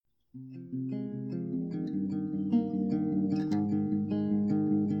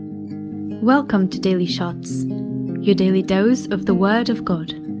Welcome to Daily Shots, your daily dose of the Word of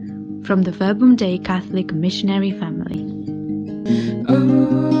God from the Verbum Dei Catholic Missionary Family.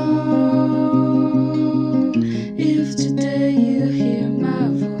 Oh, if today you hear my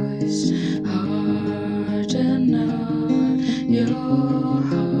voice, harden not your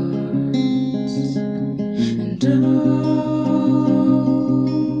hearts, and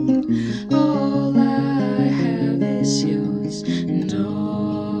all I have is yours, and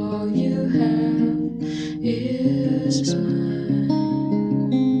all you have is mine.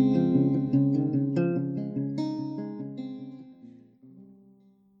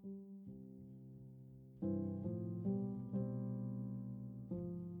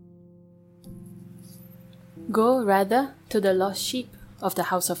 Go rather to the lost sheep of the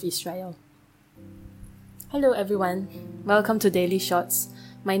house of Israel. Hello everyone, welcome to Daily Shots.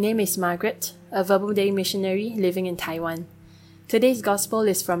 My name is Margaret, a Verbum Dei missionary living in Taiwan. Today's Gospel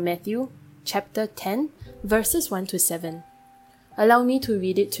is from Matthew, chapter 10, verses 1 to 7. Allow me to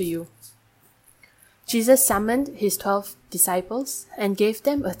read it to you. Jesus summoned his 12 disciples and gave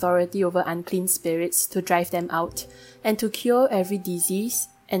them authority over unclean spirits to drive them out and to cure every disease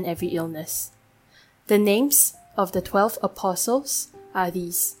and every illness. The names of the 12 apostles are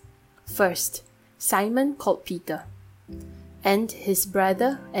these. First, Simon called Peter, and his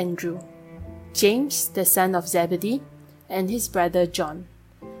brother Andrew, James the son of Zebedee, and his brother John,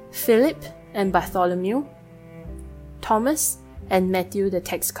 Philip and Bartholomew, Thomas and Matthew the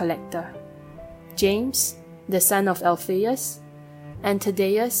tax collector, James the son of Alphaeus, and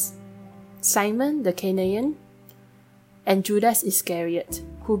Thaddeus, Simon the Canaanite, and Judas Iscariot,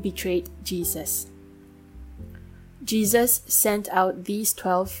 who betrayed Jesus. Jesus sent out these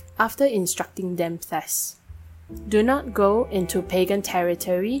 12 after instructing them thus: Do not go into pagan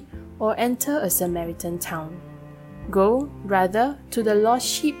territory or enter a Samaritan town. Go, rather, to the lost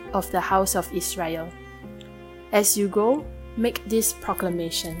sheep of the house of Israel. As you go, make this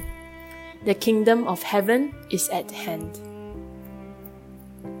proclamation: The kingdom of heaven is at hand.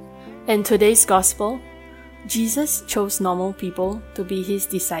 In today's Gospel, Jesus chose normal people to be his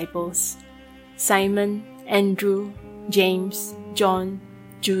disciples: Simon, Andrew, James, John,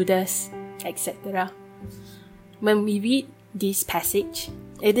 Judas, etc. When we read this passage,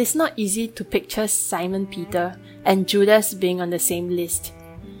 it is not easy to picture Simon Peter and Judas being on the same list.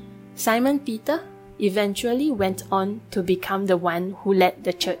 Simon Peter eventually went on to become the one who led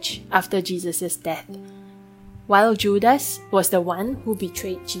the church after Jesus' death, while Judas was the one who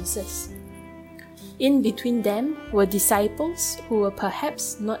betrayed Jesus. In between them were disciples who were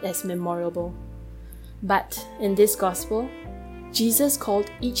perhaps not as memorable. But in this Gospel, Jesus called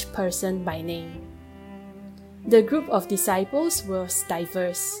each person by name. The group of disciples was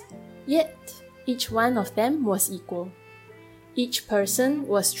diverse, yet each one of them was equal. Each person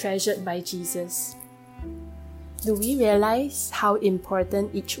was treasured by Jesus. Do we realize how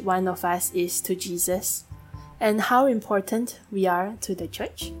important each one of us is to Jesus, and how important we are to the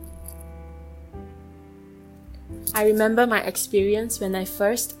church? I remember my experience when I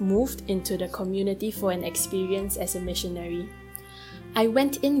first moved into the community for an experience as a missionary. I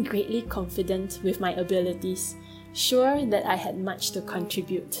went in greatly confident with my abilities, sure that I had much to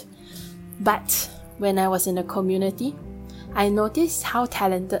contribute. But when I was in the community, I noticed how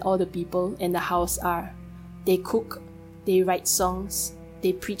talented all the people in the house are. They cook, they write songs,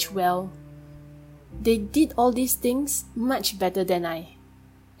 they preach well. They did all these things much better than I.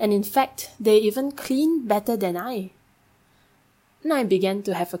 And in fact, they even clean better than I. And I began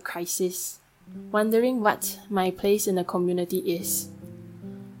to have a crisis, wondering what my place in the community is.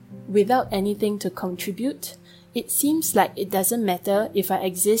 Without anything to contribute, it seems like it doesn't matter if I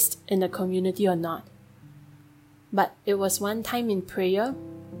exist in the community or not. But it was one time in prayer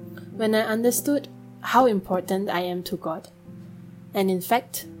when I understood how important I am to God. And in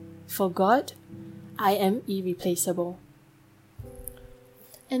fact, for God, I am irreplaceable.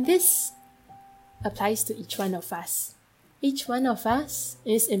 And this applies to each one of us. Each one of us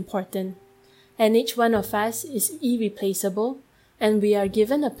is important, and each one of us is irreplaceable, and we are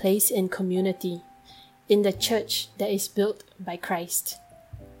given a place in community, in the church that is built by Christ.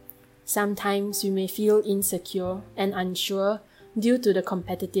 Sometimes we may feel insecure and unsure due to the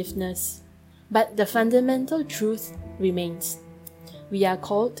competitiveness, but the fundamental truth remains. We are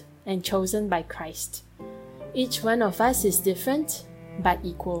called and chosen by Christ. Each one of us is different, but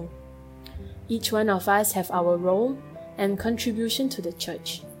equal. Each one of us have our role and contribution to the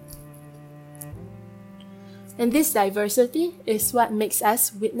church. And this diversity is what makes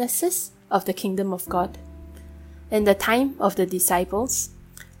us witnesses of the kingdom of God. In the time of the disciples,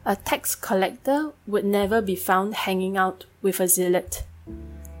 A tax collector would never be found hanging out with a zealot.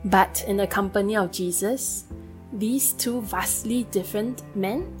 But in the company of Jesus, these two vastly different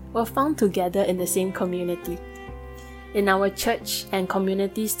men were found together in the same community. In our church and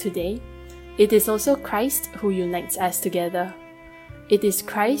communities today, it is also Christ who unites us together. It is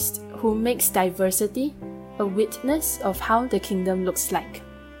Christ who makes diversity a witness of how the kingdom looks like.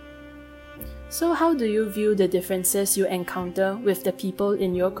 So how do you view the differences you encounter with the people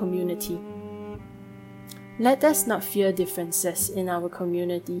in your community? Let us not fear differences in our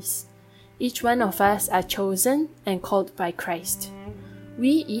communities. Each one of us are chosen and called by Christ. We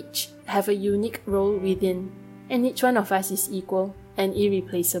each have a unique role within, and each one of us is equal and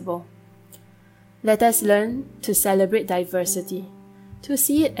irreplaceable. Let us learn to celebrate diversity, to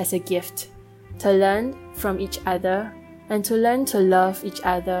see it as a gift, to learn from each other, and to learn to love each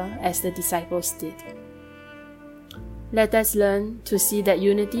other as the disciples did. Let us learn to see that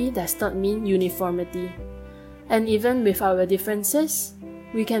unity does not mean uniformity, and even with our differences,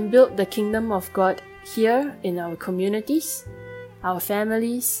 we can build the kingdom of God here in our communities, our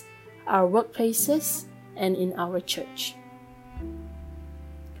families, our workplaces, and in our church.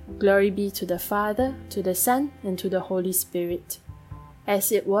 Glory be to the Father, to the Son, and to the Holy Spirit,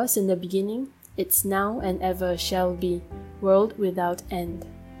 as it was in the beginning, it's now, and ever shall be, world without end.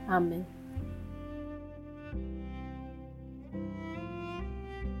 Amen.